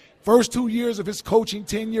expectations. First 2 years of his coaching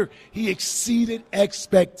tenure, he exceeded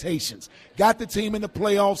expectations. Got the team in the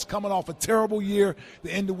playoffs coming off a terrible year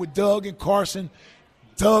that ended with Doug and Carson.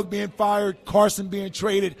 Doug being fired, Carson being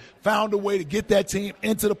traded, found a way to get that team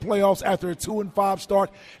into the playoffs after a 2-5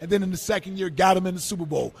 start, and then in the second year got him in the Super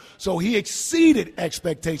Bowl. So he exceeded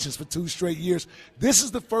expectations for 2 straight years. This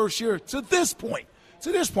is the first year to this point.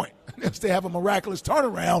 If they have a miraculous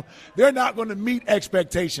turnaround, they're not going to meet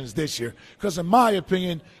expectations this year. Because in my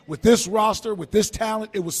opinion, with this roster, with this talent,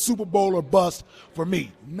 it was Super Bowl or bust for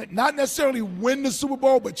me. Not necessarily win the Super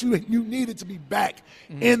Bowl, but you needed to be back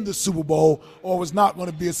in the Super Bowl, or it was not going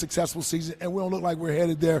to be a successful season, and we don't look like we're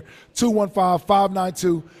headed there.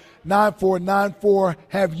 215-592-9494.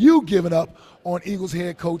 Have you given up on Eagles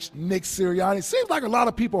head coach Nick Sirianni? It seems like a lot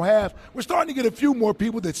of people have. We're starting to get a few more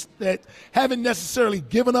people that haven't necessarily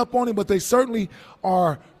given up on him, but they certainly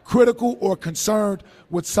are critical or concerned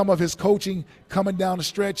with some of his coaching coming down the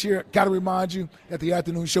stretch here. Got to remind you that the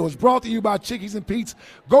afternoon show is brought to you by Chickies and Pete's.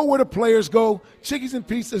 Go where the players go. Chickies and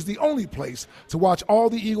Pete's is the only place to watch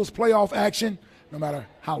all the Eagles playoff action, no matter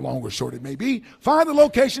how long or short it may be. Find the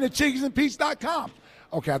location at chickiesandpete's.com.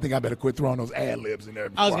 Okay, I think I better quit throwing those ad-libs in there.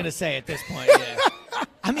 I was going to say at this point, yeah.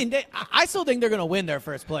 I mean, I still think they're going to win their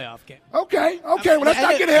first playoff game. Okay. Well, let's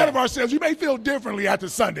not get ahead of ourselves. You may feel differently after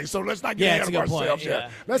Sunday, so let's not get ahead of ourselves.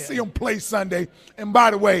 Let's see them play Sunday. And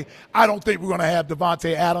by the way, I don't think we're going to have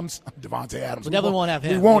Devontae Adams. We definitely won't have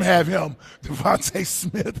him. We won't have him. Devontae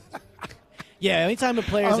Smith. Yeah, anytime a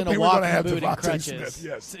player's in a walking boot and crutches,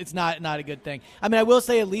 it's not a good thing. I mean, I will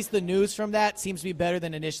say at least the news from that seems to be better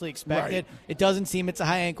than initially expected. Right. It doesn't seem it's a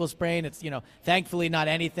high ankle sprain. It's, thankfully not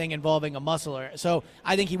anything involving a muscle. So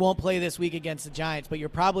I think he won't play this week against the Giants, but you're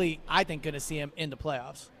probably, I think, going to see him in the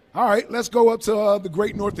playoffs. All right, let's go up to the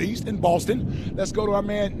great Northeast in Boston. Let's go to our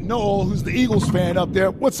man Noel, who's the Eagles fan up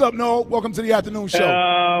there. What's up, Noel? Welcome to the afternoon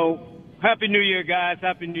show. Happy New Year, guys.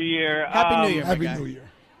 Happy New Year. Happy New Year. Happy New Year.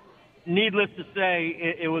 Needless to say,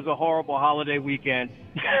 it was a horrible holiday weekend.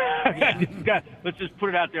 Let's just put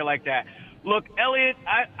it out there like that. Look, Elliot,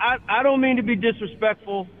 I don't mean to be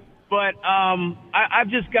disrespectful, but I've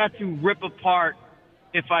just got to rip apart,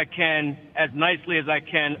 if I can, as nicely as I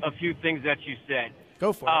can, a few things that you said.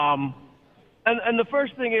 Go for it. And the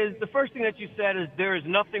first thing that you said is there is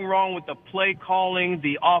nothing wrong with the play calling,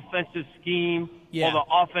 the offensive scheme, or the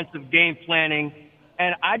offensive game planning.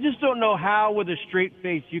 And I just don't know how, with a straight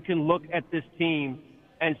face, you can look at this team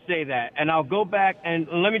and say that. And I'll go back and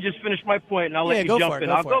let me just finish my point, and I'll let you jump in.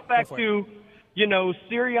 I'll go back to,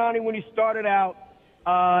 Sirianni when he started out,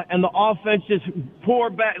 and the offense just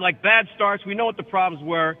bad starts. We know what the problems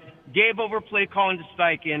were. Gave over play calling to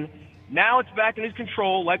Steichen. Now it's back in his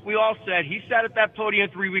control, like we all said. He sat at that podium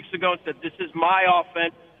 3 weeks ago and said, "This is my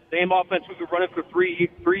offense, same offense we've been running for three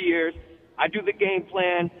years. I do the game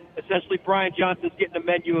plan." Essentially, Brian Johnson's getting a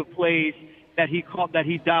menu of plays that he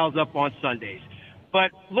dials up on Sundays.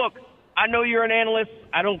 But look, I know you're an analyst.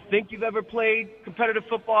 I don't think you've ever played competitive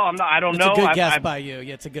football. I don't know. It's a good guess by you.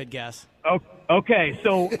 Yeah, it's a good guess. Okay,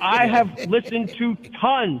 so I have listened to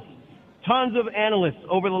tons of analysts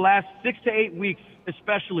over the last 6 to 8 weeks,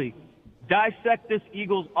 especially, dissect this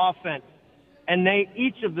Eagles offense, and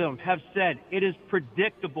each of them have said it is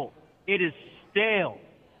predictable, it is stale.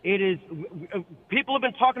 People have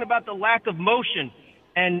been talking about the lack of motion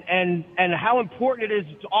and how important it is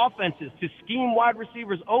to offenses to scheme wide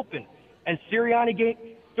receivers open. And Sirianni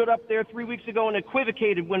stood up there 3 weeks ago and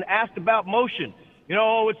equivocated when asked about motion.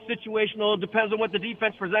 It's situational. It depends on what the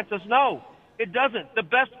defense presents us. No, it doesn't. The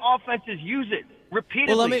best offenses use it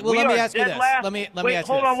repeatedly. Let me ask you this. Let me ask you this.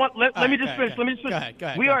 Hold on. Let me just finish. Go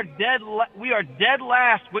ahead. We are dead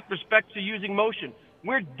last with respect to using motion.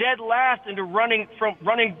 We're dead last into running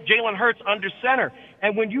Jalen Hurts under center.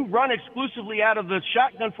 And when you run exclusively out of the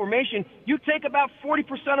shotgun formation, you take about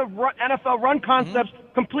 40% of NFL run concepts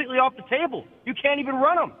completely off the table. You can't even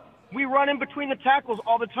run them. We run in between the tackles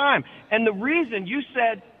all the time. And the reason you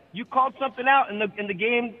said you called something out in the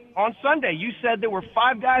game on Sunday, you said there were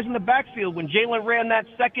 5 guys in the backfield when Jalen ran that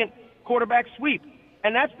second quarterback sweep.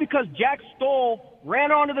 and that's because Jack Stoll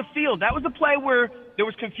ran onto the field. That was a play where there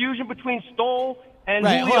was confusion between Stoll and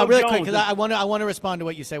Julio Jones. Hold on, really quick, because I want to respond to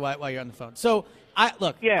what you say while you're on the phone. So,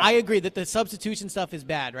 I agree that the substitution stuff is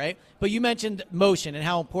bad, right? But you mentioned motion and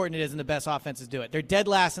how important it is, and the best offenses do it. They're dead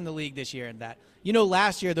last in the league this year in that. You know,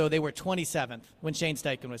 last year, though, they were 27th when Shane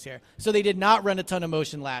Steichen was here. So they did not run a ton of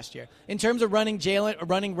motion last year. In terms of running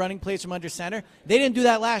plays from under center, they didn't do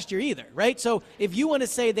that last year either, right? So if you want to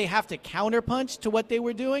say they have to counterpunch to what they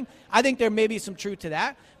were doing, I think there may be some truth to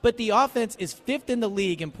that. But the offense is 5th in the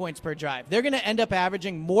league in points per drive. They're going to end up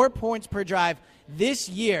averaging more points per drive this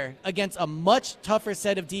year against a much tougher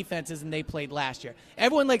set of defenses than they played last year.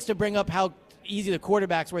 Everyone likes to bring up how easy the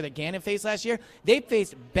quarterbacks were that Gannon faced last year. They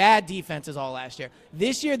faced bad defenses all last year.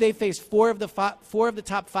 This year, they faced four of the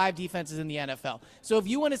top 5 defenses in the NFL. So if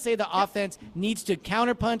you want to say the offense needs to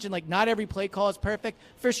counterpunch and not every play call is perfect,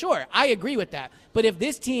 for sure, I agree with that. But if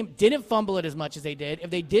this team didn't fumble it as much as they did, if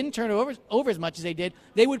they didn't turn it over as much as they did,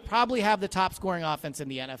 they would probably have the top scoring offense in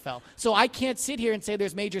the NFL. So I can't sit here and say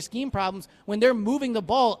there's major scheme problems when they're moving the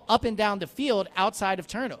ball up and down the field outside of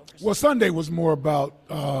turnovers. Well, Sunday was more about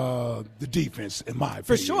the defense, in my opinion.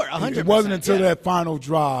 For sure, 100%. It wasn't until that final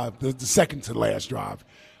drive, the second to last drive,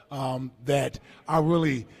 that I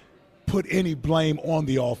really put any blame on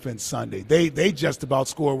the offense Sunday. They just about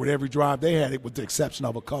scored with every drive they had, it with the exception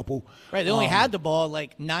of a couple. Right, they only had the ball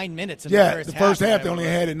 9 minutes in the first half. Yeah, the first half they only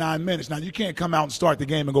had it 9 minutes. Now, you can't come out and start the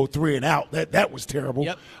game and go 3 and out. That was terrible.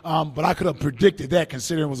 Yep. But I could have predicted that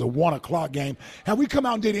considering it was a 1 o'clock game. Have we come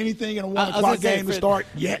out and did anything in a 1 o'clock game to start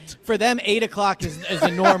yet? For them, 8 o'clock is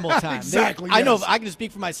a normal time. Exactly. I know, I can just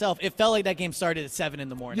speak for myself. It felt like that game started at 7 in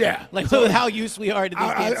the morning. Yeah. With how used we are to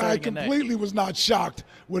these games. I completely was not shocked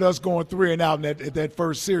with us going 3 and out in that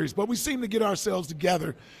first series. But we seemed to get ourselves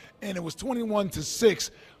together, and it was 21-6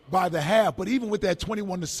 by the half. But even with that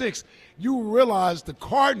 21-6, you realize the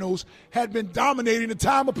Cardinals had been dominating the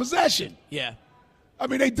time of possession. Yeah. I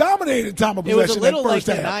mean, they dominated the time of possession. It was a little like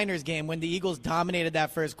the half. Niners game when the Eagles dominated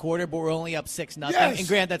that first quarter, but were only up 6-0. Yes. And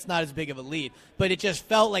granted, that's not as big of a lead. But it just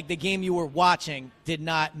felt like the game you were watching did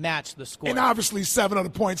not match the score. And obviously 7 of the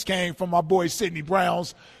points came from my boy Sidney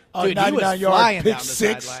Brown's 99-yard pick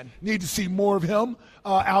six. Need to see more of him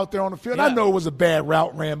out there on the field. Yeah. I know it was a bad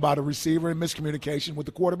route ran by the receiver and miscommunication with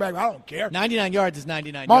the quarterback. I don't care. 99 yards is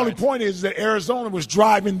 99 yards. My only point is that Arizona was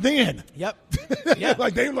driving then. Yep. Yeah.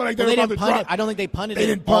 They looked like they were about to drive. I don't think they punted it. They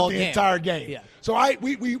didn't punt the game. entire game. Yeah. So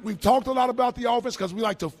we've talked a lot about the offense because we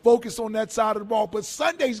like to focus on that side of the ball. But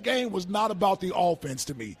Sunday's game was not about the offense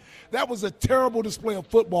to me. That was a terrible display of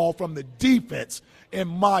football from the defense, in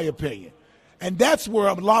my opinion. And that's where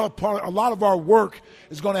a lot of our work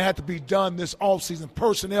is going to have to be done this offseason,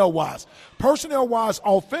 personnel-wise. Personnel-wise,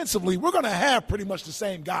 offensively, we're going to have pretty much the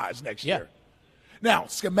same guys next year. Now,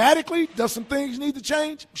 schematically, does some things need to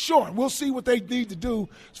change? Sure, and we'll see what they need to do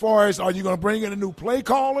as far as, are you going to bring in a new play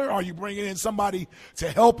caller? Are you bringing in somebody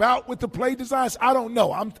to help out with the play designs? I don't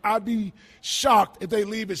know. I'd be shocked if they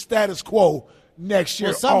leave it status quo next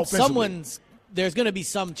year offensively. There's going to be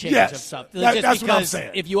some change of stuff. That's what I'm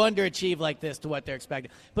saying. If you underachieve like this to what they're expecting.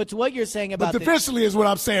 But to what you're saying about But defensively is what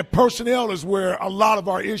I'm saying. Personnel is where a lot of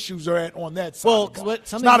our issues are at on that side.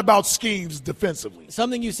 It's not about schemes defensively.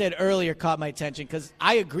 Something you said earlier caught my attention because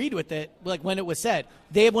I agreed with it when it was said.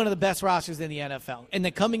 They have one of the best rosters in the NFL. And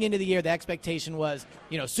then coming into the year, the expectation was,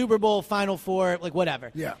 Super Bowl, Final Four,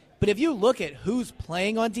 whatever. Yeah. But if you look at who's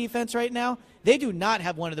playing on defense right now, they do not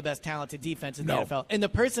have one of the best talented defenses in the NFL. And the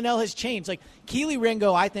personnel has changed. Keely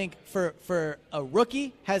Ringo, I think, for a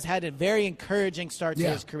rookie, has had a very encouraging start to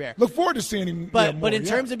his career. Look forward to seeing him But in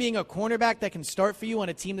terms of being a cornerback that can start for you on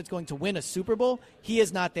a team that's going to win a Super Bowl, he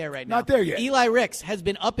is not there right now. Not there yet. Eli Ricks has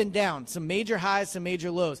been up and down, some major highs, some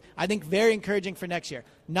major lows. I think very encouraging for next year.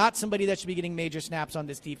 Not somebody that should be getting major snaps on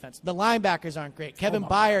this defense. The linebackers aren't great. Kevin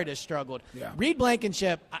Byard has struggled. Yeah. Reed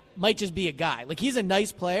Blankenship might just be a guy. He's a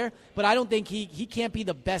nice player, but I don't think he can't be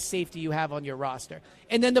the best safety you have on your roster.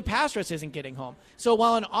 And then the pass rush isn't getting home. So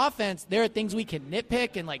while on offense, there are things we can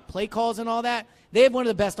nitpick and play calls and all that, they have one of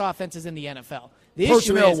the best offenses in the NFL. The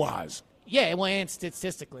personnel-wise. Yeah, and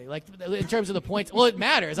statistically, in terms of the points, well, it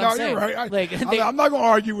matters. I'm saying, you're right. I'm not going to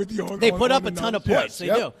argue with you. They put up a ton of points. They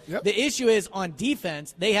do. Yep. The issue is on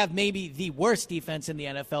defense. They have maybe the worst defense in the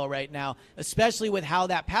NFL right now, especially with how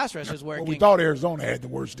that pass rush is working. Well, we thought Arizona had the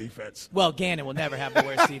worst defense. Well, Gannon will never have the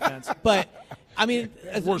worst defense, but. I mean,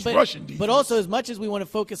 rushing defense. But also, as much as we want to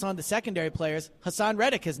focus on the secondary players, Hassan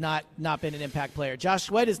Reddick has not been an impact player. Josh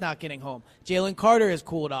Sweat is not getting home. Jalen Carter has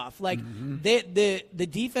cooled off. The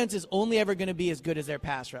defense is only ever going to be as good as their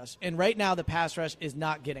pass rush. And right now, the pass rush is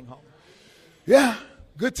not getting home. Yeah,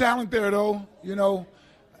 good talent there, though.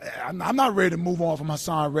 I'm not ready to move on from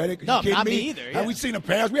Hassan Reddick. No, not me either. Yeah. Have we seen a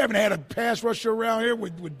pass? We haven't had a pass rusher around here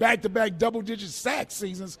with back-to-back double-digit sack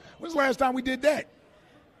seasons. When's the last time we did that?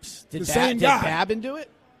 Did Babin do it?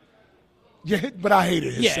 Yeah, but I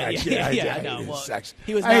hated his sacks. Yeah, I hated know. his Well, sacks.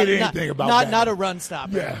 He was I hated anything about not a run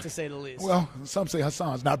stopper, to say the least. Well, some say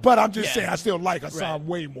Hassan's not. But I'm just saying I still like Hassan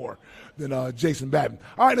way more than Jason Babin.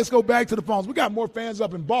 All right, let's go back to the phones. We got more fans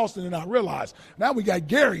up in Boston than I realized. Now we got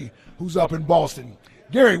Gary, who's up in Boston.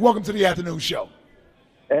 Gary, welcome to the afternoon show.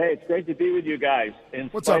 Hey, it's great to be with you guys in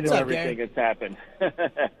spite of everything that's happened.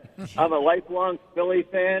 I'm a lifelong Philly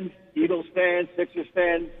fan, Eagles fan, Sixers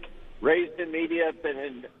fan, raised in media, been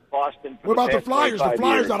in Boston for What about the past Flyers? The 25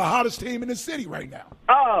 Flyers years. are the hottest team in the city right now.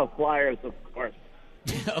 Oh, Flyers, of course.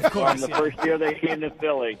 Of course. From the first year they came to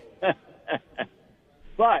Philly.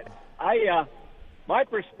 But my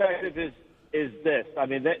perspective is this. I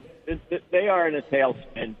mean, they are in a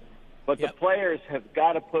tailspin, but the players have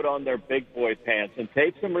got to put on their big boy pants and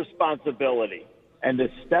take some responsibility and to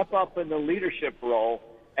step up in the leadership role.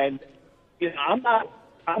 And I'm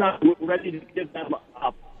not ready to give them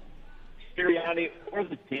up, Sirianni or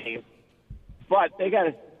the team, but they got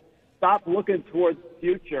to stop looking towards the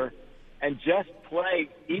future and just play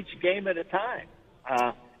each game at a time.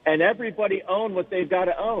 And everybody own what they've got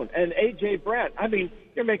to own. And A.J. Brown, I mean,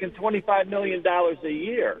 you're making $25 million a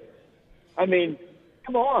year. I mean,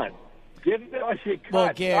 come on. Give it what you got.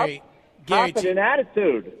 Well, Gary, confident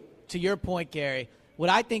attitude. To your point, Gary,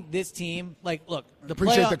 what I think this team, look,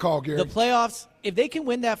 Appreciate the call, Gary. The playoffs, if they can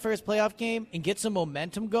win that first playoff game and get some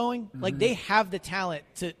momentum going, they have the talent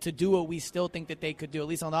to do what we still think that they could do, at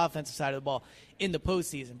least on the offensive side of the ball, in the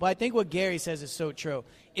postseason. But I think what Gary says is so true.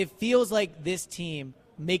 It feels like this team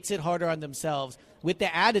makes it harder on themselves with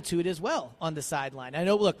the attitude as well on the sideline. I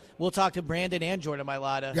know, look, we'll talk to Brandon and Jordan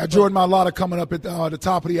Mailata. Got Jordan Mailata coming up at the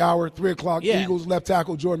top of the hour, 3 o'clock. Yeah. Eagles left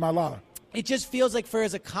tackle, Jordan Mailata. It just feels like for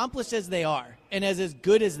as accomplished as they are and as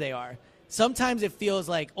good as they are, sometimes it feels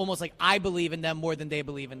like almost like I believe in them more than they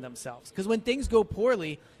believe in themselves. Because when things go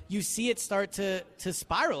poorly, you see it start to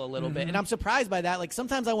spiral a little bit. And I'm surprised by that. Like,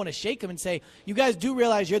 sometimes I want to shake them and say, you guys do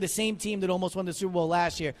realize you're the same team that almost won the Super Bowl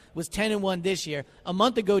last year, was 10-1 this year. A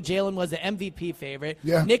month ago, Jalen was the MVP favorite.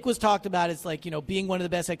 Yeah. Nick was talked about as, being one of the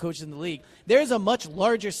best head coaches in the league. There's a much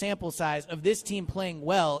larger sample size of this team playing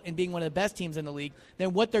well and being one of the best teams in the league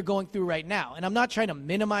than what they're going through right now. And I'm not trying to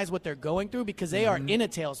minimize what they're going through because they are in a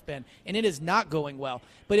tailspin, and it is not going well.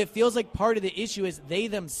 But it feels like part of the issue is they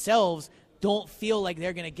themselves don't feel like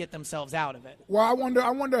they're going to get themselves out of it. Well, I wonder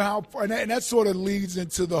how, and that sort of leads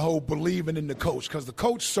into the whole believing in the coach, because the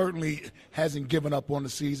coach certainly hasn't given up on the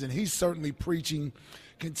season. He's certainly preaching,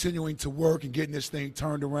 continuing to work and getting this thing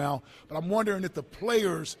turned around. But I'm wondering if the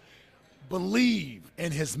players believe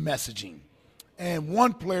in his messaging. And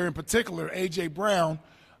one player in particular, A.J. Brown,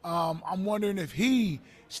 I'm wondering if he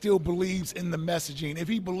still believes in the messaging, if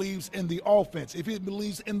he believes in the offense, if he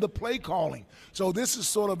believes in the play calling. So this is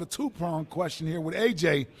sort of a two-pronged question here with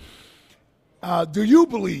A.J. Do you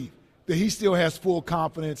believe that he still has full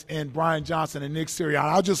confidence in Brian Johnson and Nick Sirianni?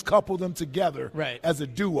 I'll just couple them together as a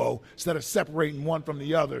duo instead of separating one from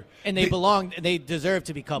the other. And they deserve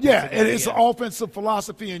to be coupled together. And it's an offensive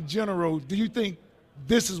philosophy in general. Do you think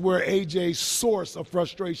this is where A.J.'s source of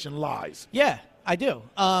frustration lies? Yeah, I do.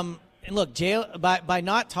 And look, by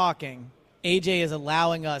not talking, AJ is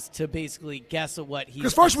allowing us to basically guess at what he's.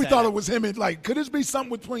 Because first we thought it was him and could this be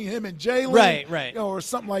something between him and Jalen? Right. Or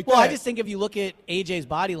something like that. Well, I just think if you look at AJ's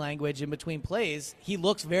body language in between plays, he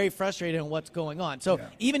looks very frustrated on what's going on. So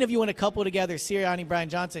even if you want to couple together Sirianni, Brian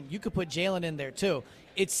Johnson, you could put Jalen in there too.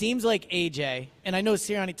 It seems like AJ, and I know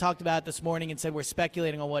Sirianni talked about it this morning and said we're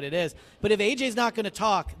speculating on what it is, but if AJ's not going to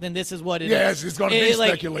talk, then this is what it is. Yes, it's going to be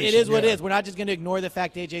speculation. It is what it is. We're not just going to ignore the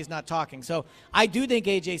fact AJ's not talking. So I do think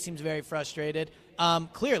AJ seems very frustrated,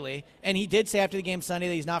 clearly, and he did say after the game Sunday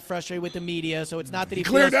that he's not frustrated with the media, so it's not that he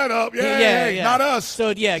cleared that up. Yeah, not us. So,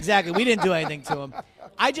 yeah, exactly. We didn't do anything to him.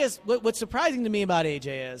 What's surprising to me about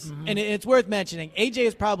AJ is, and it's worth mentioning, AJ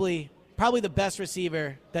is probably the best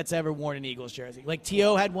receiver that's ever worn an Eagles jersey. Like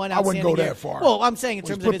T.O. had one outstanding I wouldn't go year. that far. Well, I'm saying in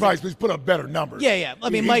terms of he's put up better numbers. Yeah.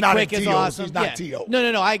 I mean, he's Mike not Quick is awesome. He's not T.O.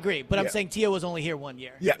 No, I agree. But I'm saying T.O. was only here 1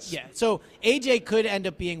 year. Yes. Yeah. So AJ could end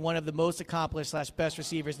up being one of the most accomplished / best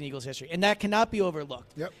receivers in Eagles history, and that cannot be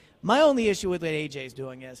overlooked. Yep. My only issue with what AJ is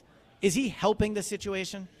doing is he helping the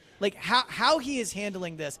situation? Like how he is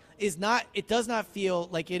handling this is not. It does not feel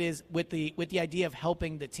like it is with the idea of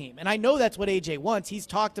helping the team. And I know that's what AJ wants. He's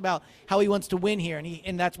talked about how he wants to win here,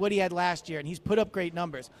 and that's what he had last year, and he's put up great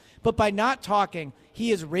numbers. But by not talking,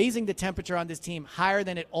 he is raising the temperature on this team higher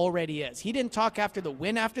than it already is. He didn't talk after the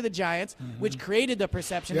win after the Giants, which created the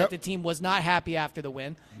perception that the team was not happy after the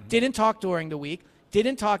win. Didn't talk during the week.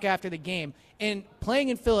 Didn't talk after the game. And playing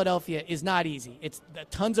in Philadelphia is not easy. It's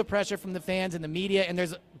tons of pressure from the fans and the media, and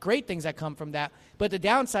there's great things that come from that. But the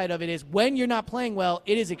downside of it is when you're not playing well,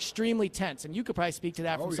 it is extremely tense. And you could probably speak to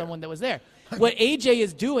that from someone that was there. What AJ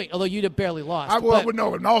is doing, although you'd have barely lost.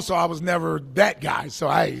 And also I was never that guy, so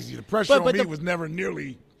the pressure on me was never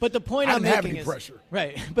nearly. But the point I'm making is pressure.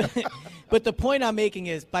 Right. But the point I'm making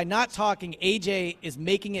is by not talking, AJ is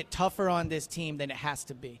making it tougher on this team than it has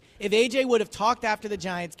to be. If AJ would have talked after the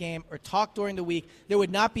Giants game or talked during the week, there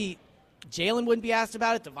would not be Jalen wouldn't be asked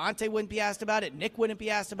about it, Devontae wouldn't be asked about it, Nick wouldn't be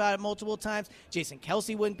asked about it multiple times, Jason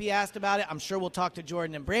Kelsey wouldn't be asked about it. I'm sure we'll talk to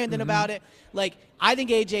Jordan and Brandon about it. Like, I think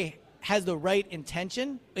AJ has the right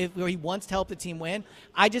intention where he wants to help the team win.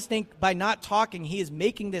 I just think by not talking, he is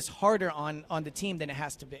making this harder on the team than it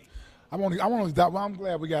has to be. I'm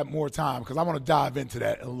glad we got more time because I want to dive into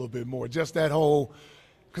that a little bit more. Just that whole,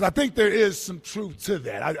 because I think there is some truth to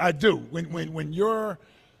that. I do. When you're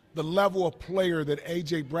the level of player that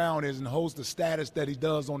A.J. Brown is and holds the status that he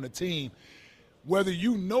does on the team, whether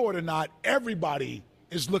you know it or not, everybody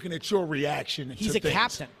is looking at your reaction. He's a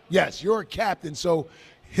captain. Yes, you're a captain. So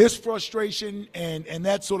his frustration and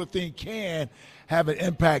that sort of thing can have an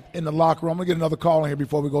impact in the locker room. I'm going to get another call in here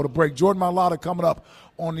before we go to break. Jordan Mailata coming up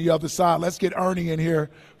on the other side. Let's get Ernie in here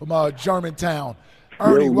from Germantown.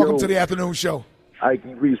 Ernie, welcome to the afternoon show. Ike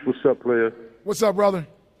Reese, what's up, player? What's up, brother?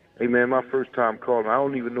 Hey, man, my first time calling. I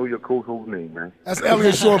don't even know your co-host name, man. That's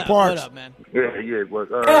Elliot Shore Parks. What up, man? Yeah.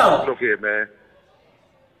 Look here, man.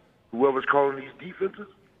 Whoever's calling these defenses,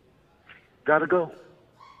 gotta go.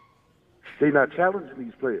 They not challenging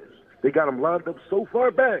these players. They got them lined up so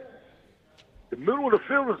far back. The middle of the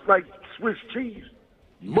field is like Swiss cheese,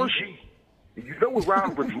 mushy. And you know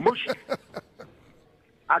around was mushy.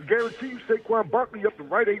 I guarantee you Saquon Barkley up to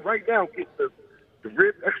Rite Aid right now get the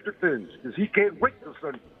rib extra thins because he can't wait till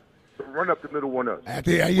Sunday to run up the middle on us.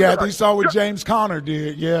 They saw what James Conner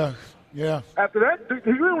did. Yeah. After that,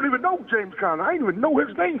 you don't even know James Conner. I didn't even know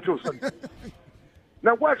his name till Sunday.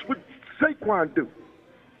 Now watch what Saquon do.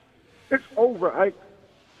 It's over, Ike.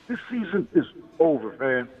 This season is over,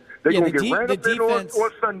 man. They're going to get ran up in on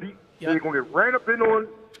Sunday. Yep. They're going to get ran up in on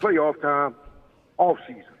playoff time, off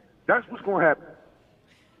season. That's what's going to happen.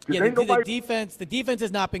 Yeah, the defense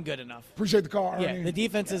has not been good enough. Appreciate the call, Ernie. Yeah, the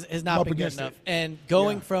defense has not been good enough. And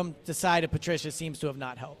going from the side of Patricia seems to have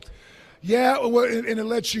not helped. Yeah, well, and it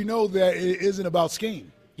lets you know that it isn't about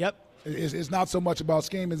scheme. Yep. It's not so much about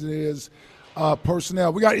scheme as it is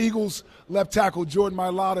personnel. We got Eagles left tackle Jordan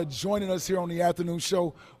Mailata joining us here on the afternoon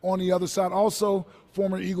show on the other side. Also,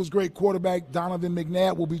 former Eagles great quarterback Donovan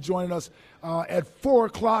McNabb will be joining us at 4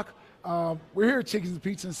 o'clock. We're here at Chickies and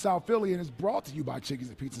Pizza in South Philly, and it's brought to you by Chickies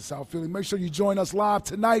and Pizza in South Philly. Make sure you join us live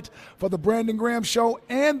tonight for the Brandon Graham Show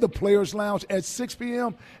and the Players Lounge at 6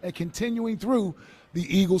 p.m. and continuing through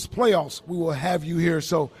the Eagles playoffs. We will have you here.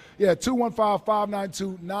 So,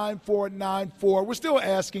 215-592-9494. We're still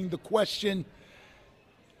asking the question,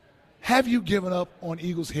 have you given up on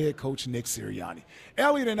Eagles head coach Nick Sirianni?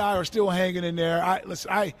 Elliot and I are still hanging in there.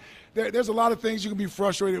 There's a lot of things you can be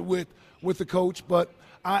frustrated with the coach, but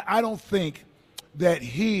I don't think that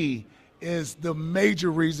he is the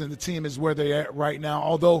major reason the team is where they're at right now,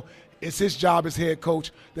 although it's his job as head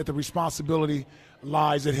coach that the responsibility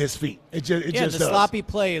lies at his feet. It just does. Sloppy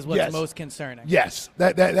play is what's most concerning. Yes,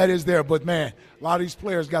 that is there. But, man, a lot of these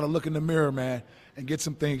players got to look in the mirror, man, and get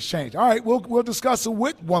some things changed. All right, we'll discuss it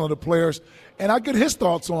with one of the players, and I'll get his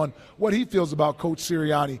thoughts on what he feels about Coach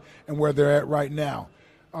Sirianni and where they're at right now.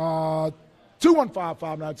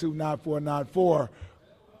 215-592-9494.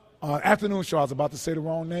 Afternoon show. I was about to say the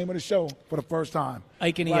wrong name of the show for the first time.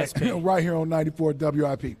 Ike and ESP. Right here on 94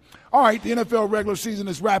 WIP. All right, the NFL regular season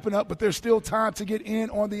is wrapping up, but there's still time to get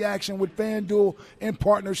in on the action with FanDuel in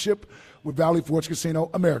partnership with Valley Forge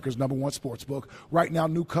Casino, America's #1 sportsbook. Right now,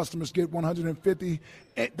 new customers get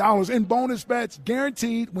 $150 in bonus bets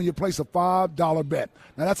guaranteed when you place a $5 bet.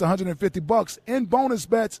 Now, that's $150 in bonus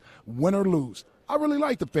bets, win or lose. I really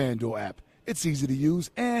like the FanDuel app. It's easy to use,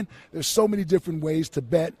 and there's so many different ways to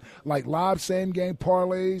bet, like live same-game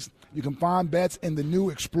parlays. You can find bets in the new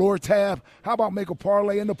Explore tab. How about make a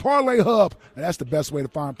parlay in the Parlay Hub? And that's the best way to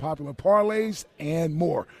find popular parlays and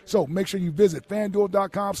more. So make sure you visit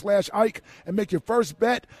FanDuel.com/Ike and make your first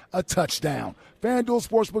bet a touchdown. FanDuel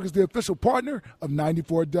Sportsbook is the official partner of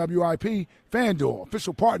 94 WIP. FanDuel,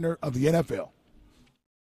 official partner of the NFL.